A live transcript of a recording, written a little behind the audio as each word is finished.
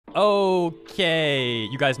Okay,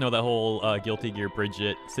 you guys know that whole Guilty Gear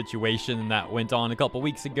Bridget situation that went on a couple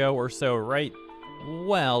weeks ago or so, right?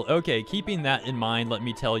 Well, okay, keeping that in mind, let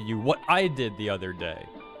me tell you what I did the other day.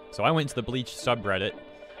 So I went to the Bleach subreddit,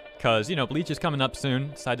 because, you know, Bleach is coming up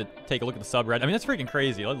soon. Decided to take a look at the subreddit. I mean, that's freaking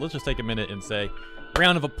crazy. Let's just take a minute and say,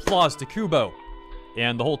 round of applause to Kubo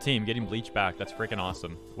and the whole team getting Bleach back. That's freaking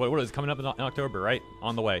awesome. What is coming up in October, right?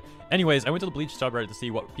 On the way. Anyways, I went to the Bleach subreddit to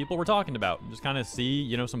see what people were talking about. Just kind of see,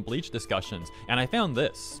 you know, some Bleach discussions. And I found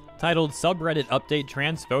this, titled Subreddit Update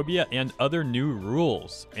Transphobia and Other New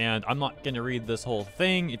Rules. And I'm not going to read this whole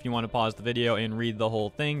thing. If you want to pause the video and read the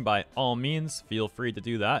whole thing, by all means, feel free to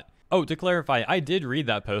do that. Oh, to clarify, I did read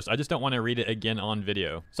that post. I just don't want to read it again on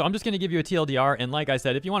video. So I'm just going to give you a TLDR, and like I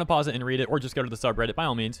said, if you want to pause it and read it, or just go to the subreddit, by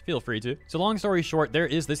all means, feel free to. So long story short, there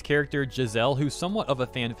is this character, Giselle, who's somewhat of a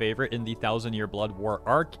fan favorite in the 1000-Year Blood War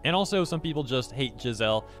arc, and also some people just hate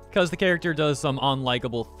Giselle because the character does some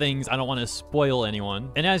unlikable things. I don't want to spoil anyone.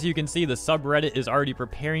 And as you can see, the subreddit is already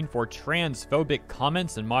preparing for transphobic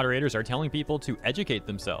comments, and moderators are telling people to educate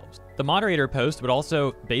themselves. The moderator post would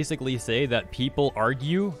also basically say that people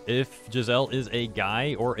argue if Giselle is a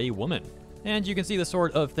guy or a woman. And you can see the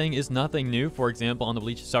sort of thing is nothing new. For example, on the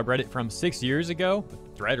Bleach subreddit from 6 years ago,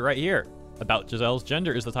 thread right here. About Giselle's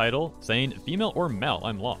gender is the title, saying female or male,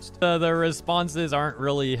 I'm lost. The responses aren't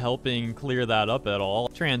really helping clear that up at all.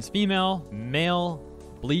 Trans female, male.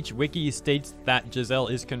 Bleach wiki states that Giselle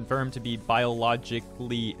is confirmed to be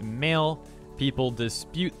biologically male. People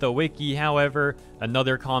dispute the wiki, however.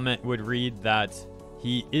 Another comment would read that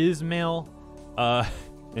he is male,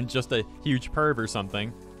 and just a huge perv or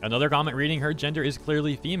something. Another comment reading her gender is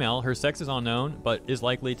clearly female, her sex is unknown, but is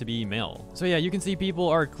likely to be male. So yeah, you can see people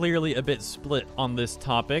are clearly a bit split on this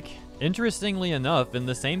topic. Interestingly enough, in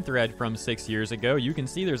the same thread from 6 years ago, you can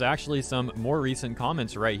see there's actually some more recent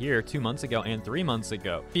comments right here, 2 months ago and 3 months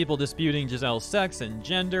ago. People disputing Giselle's sex and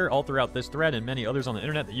gender all throughout this thread, and many others on the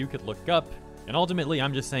internet that you could look up. And ultimately,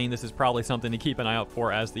 I'm just saying this is probably something to keep an eye out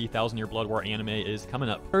for as the 1000-Year Blood War anime is coming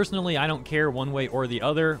up. Personally, I don't care one way or the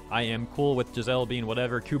other. I am cool with Giselle being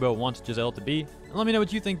whatever Kubo wants Giselle to be. Let me know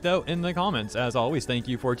what you think, though, in the comments. As always, thank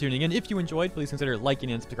you for tuning in. If you enjoyed, please consider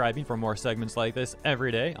liking and subscribing for more segments like this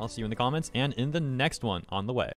every day. I'll see you in the comments and in the next one on the way.